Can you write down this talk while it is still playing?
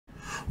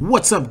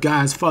What's up,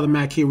 guys? Father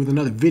Mac here with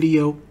another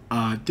video.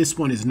 This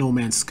one is No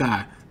Man's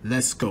Sky.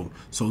 Let's go.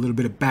 So a little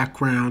bit of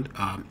background.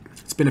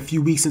 It's been a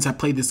few weeks since I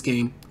played this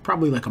game,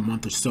 probably like a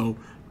month or so.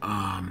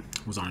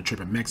 Was on a trip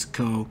in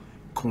Mexico,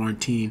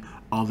 quarantine,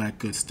 all that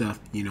good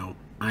stuff. You know,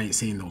 I ain't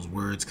saying those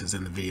words because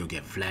then the video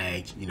get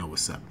flagged. You know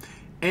what's up.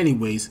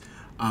 Anyways,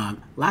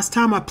 last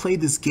time I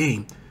played this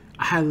game,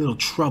 I had a little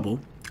trouble.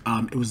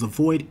 It was the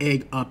Void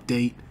Egg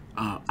update.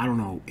 I don't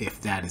know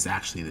if that is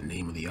actually the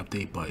name of the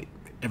update, but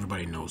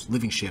everybody knows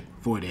Living Ship,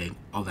 Void Egg,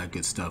 all that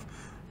good stuff.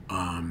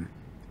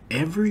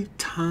 Every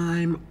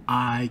time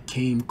I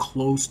came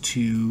close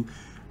to,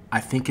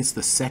 I think it's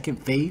the second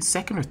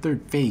or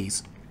third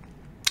phase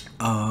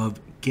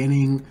of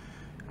getting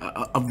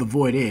of the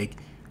Void Egg,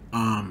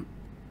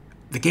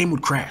 the game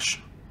would crash.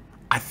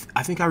 I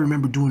think I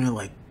remember doing it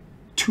like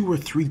 2 or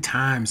 3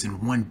 times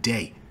in one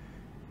day,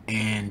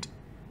 and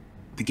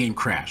the game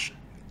crashed.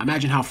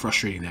 Imagine how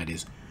frustrating that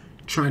is.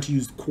 Trying to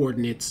use the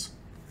coordinates,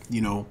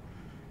 you know,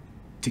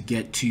 to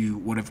get to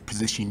whatever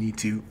position you need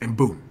to, and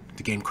boom,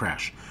 the game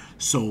crashed.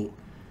 So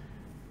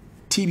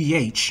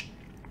TBH,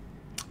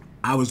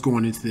 I was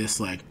going into this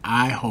like,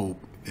 I hope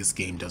this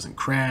game doesn't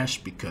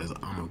crash because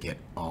I'm gonna get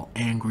all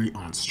angry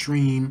on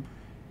stream,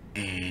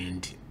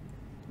 and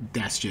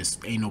that's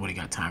just, ain't nobody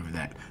got time for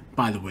that.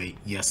 By the way,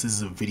 yes, this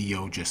is a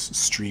video, just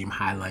stream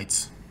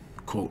highlights,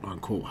 quote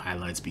unquote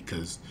highlights,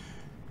 because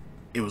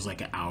it was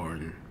like an hour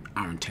and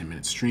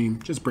 10-minute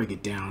stream. Just break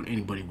it down.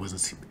 Anybody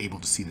wasn't able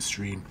to see the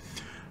stream.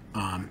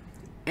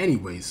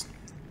 Anyways,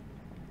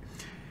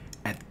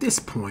 at this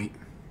point,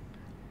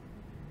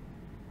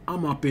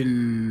 I'm up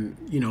in,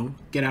 you know,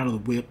 get out of the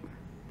whip.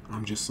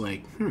 I'm just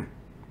like,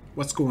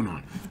 what's going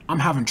on? I'm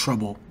having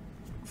trouble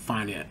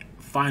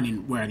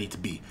finding where I need to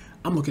be.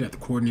 I'm looking at the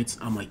coordinates.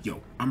 I'm like,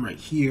 yo, I'm right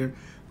here.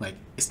 Like,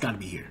 it's got to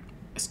be here.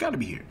 It's got to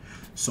be here.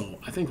 So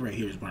I think right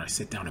here is when I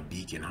sit down a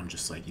beacon. I'm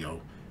just like,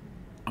 yo,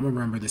 I'm gonna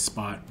remember this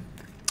spot.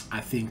 I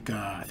think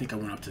I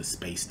went up to the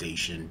space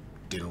station,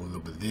 did a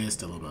little bit of this,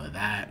 did a little bit of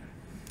that,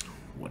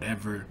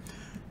 whatever.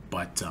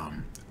 But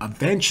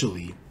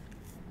eventually,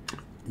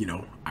 you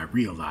know, I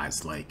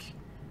realized, like,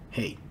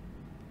 hey,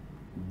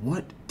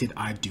 what did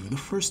I do the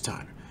first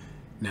time?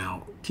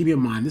 Now, keep in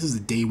mind, this is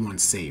a day 1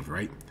 save,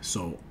 right?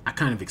 So I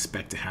kind of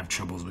expect to have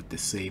troubles with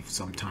this save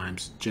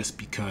sometimes, just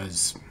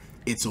because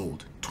it's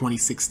old.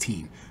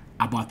 2016.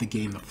 I bought the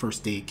game the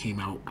first day it came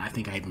out. I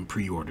think I even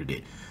pre-ordered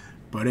it.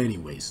 But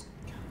anyways,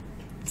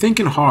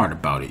 thinking hard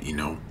about it, you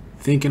know,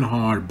 thinking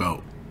hard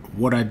about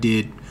what I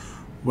did,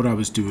 what I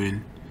was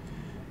doing,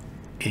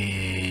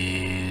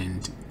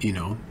 and, you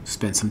know,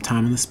 spend some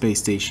time in the space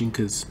station,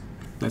 because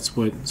that's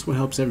what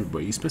helps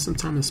everybody. You spend some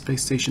time in the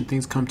space station,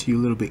 things come to you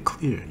a little bit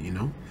clearer, you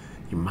know,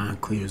 your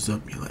mind clears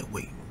up. You're like,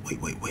 wait,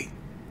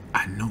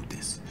 I know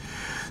this.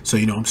 So,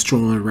 you know, I'm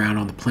strolling around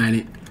on the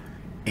planet,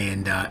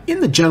 and in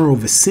the general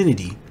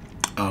vicinity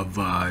of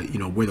you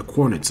know, where the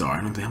coordinates are,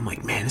 and I'm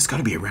like, man, it's got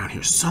to be around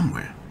here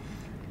somewhere.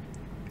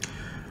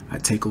 I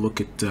take a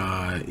look at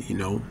you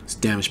know, this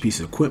damaged piece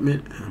of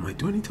equipment, and I'm like,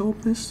 do I need to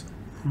open this?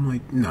 I'm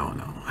like, no,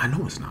 I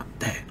know it's not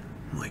that.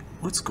 I'm like,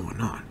 what's going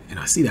on? And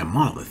I see that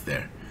monolith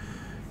there,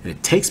 and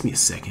it takes me a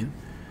second.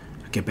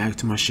 I get back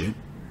to my ship.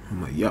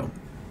 I'm like, yo,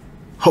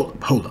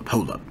 hold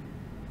up,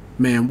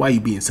 man, why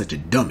you being such a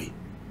dummy?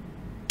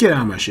 Get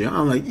out of my ship.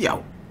 I'm like,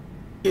 yo,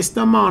 it's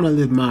the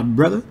monolith, my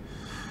brother.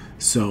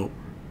 So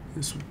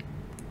let's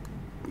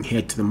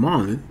head to the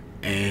monolith,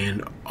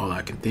 and all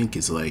I can think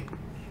is like,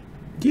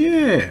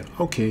 yeah,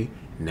 okay,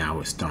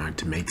 now it's starting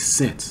to make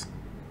sense.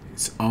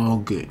 It's all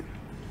good.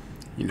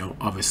 You know,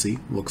 obviously,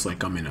 looks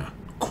like I'm in a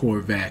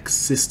Korvax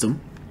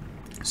system.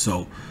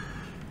 So,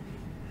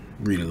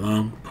 read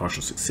along.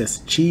 Partial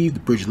success achieved. The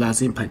bridge allows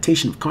the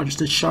implantation of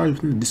consciousness shards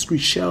within the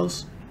discrete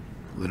shells.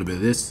 A little bit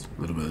of this,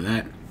 a little bit of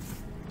that.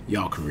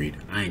 Y'all can read.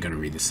 I ain't gonna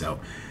read this out.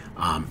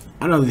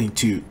 Another thing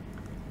too,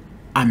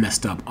 I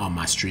messed up on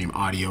my stream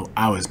audio.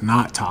 I was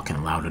not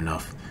talking loud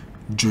enough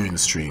during the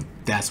stream.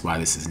 That's why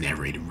this is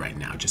narrated right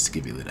now, just to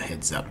give you a little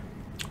heads up.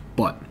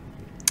 But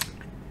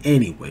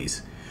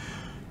anyways,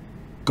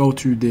 go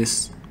through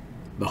this,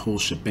 the whole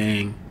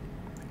shebang.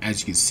 As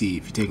you can see,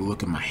 if you take a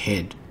look at my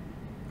head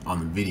on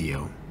the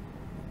video,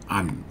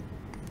 I'm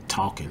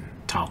talking,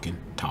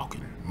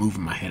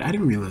 moving my head. I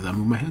didn't realize I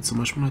moved my head so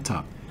much when I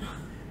talk.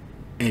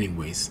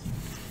 Anyways,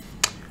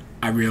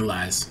 I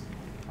realized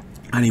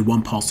I need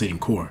 1 pulsating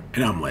core,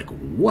 and I'm like,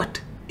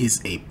 what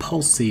is a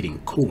pulsating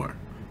core?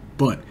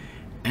 But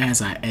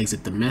as I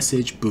exit the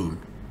message, boom,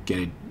 get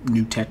a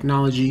new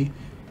technology,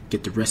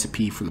 get the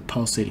recipe for the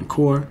pulsating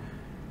core,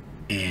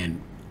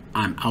 and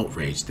I'm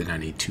outraged that I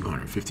need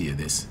 250 of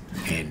this.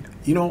 And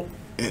you know,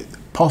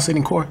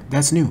 pulsating core,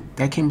 that's new.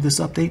 That came with this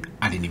update.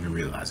 I didn't even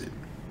realize it.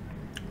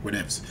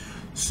 Whatevs.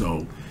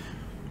 So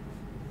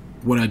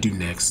what I do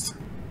next,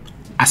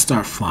 I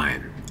start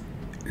flying.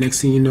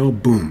 Next thing you know,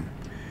 boom,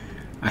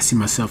 I see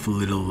myself a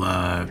little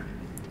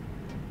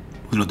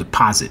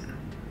deposit,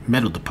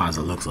 metal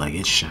deposit. Looks like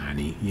it's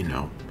shiny, you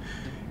know.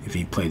 If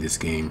you play this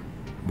game,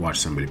 watch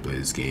somebody play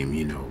this game,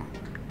 you know,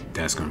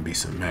 that's gonna be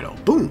some metal.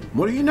 Boom,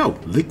 what do you know?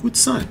 Liquid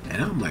sun.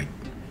 And I'm like,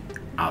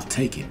 I'll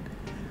take it.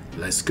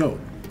 Let's go.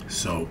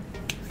 So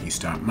you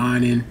start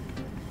mining.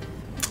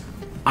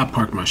 I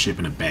parked my ship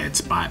in a bad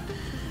spot.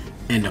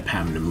 End up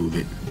having to move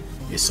it.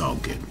 It's all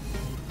good.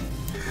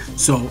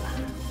 So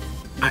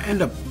I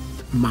end up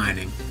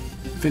mining.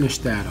 Finish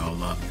that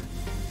all up.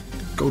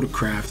 Go to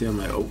craft it. I'm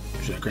like, oh,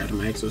 should I craft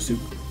my exosuit?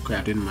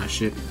 Craft it in my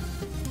ship.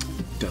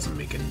 Doesn't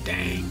make a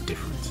dang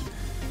difference.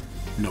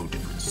 No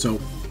difference.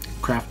 So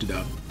craft it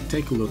up.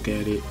 Take a look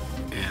at it.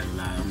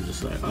 And I'm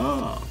just like,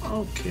 oh,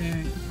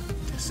 okay.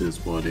 This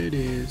is what it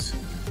is.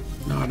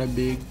 Not a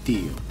big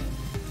deal.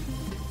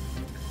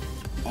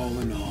 All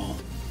in all,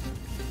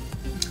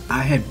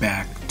 I head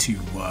back to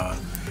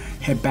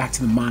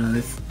the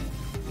monolith,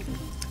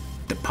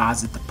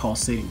 deposit the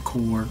pulsating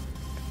core,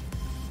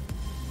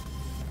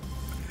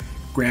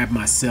 grab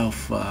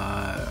myself.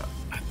 I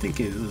think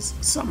it was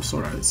some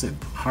sort of, it said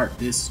heart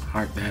this,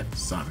 heart that,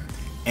 something.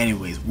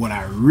 Anyways, what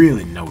I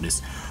really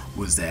noticed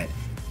was that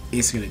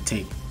it's gonna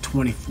take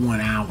 21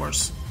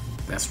 hours.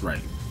 That's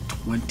right,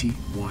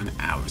 21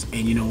 hours.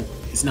 And you know,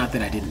 it's not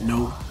that I didn't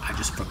know, I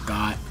just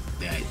forgot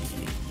that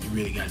you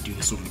really got to do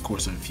this over the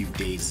course of a few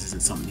days. This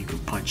isn't something you can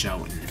punch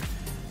out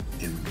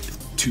in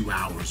 2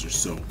 hours or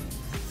so.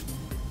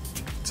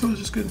 So it's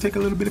just going to take a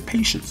little bit of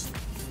patience.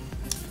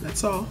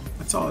 That's all.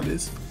 That's all it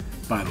is.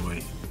 By the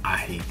way, I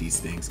hate these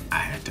things. I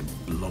had to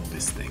blow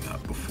this thing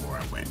up before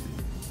I went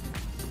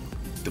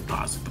and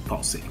deposit the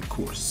pulsating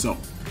core. So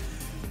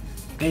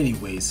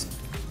anyways,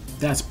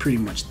 that's pretty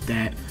much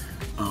that.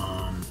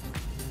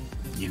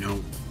 You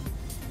know,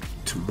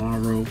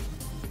 tomorrow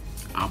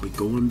I'll be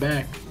going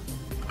back.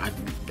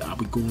 I'll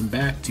be going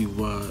back to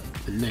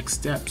the next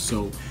step.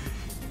 So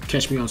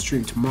catch me on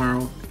stream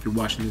tomorrow. If you're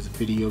watching this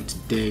video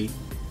today,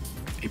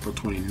 April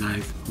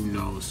 29th, who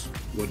knows,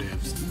 whatever.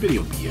 The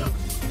video will be up.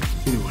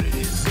 You know what it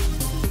is.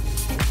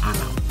 I'm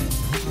out.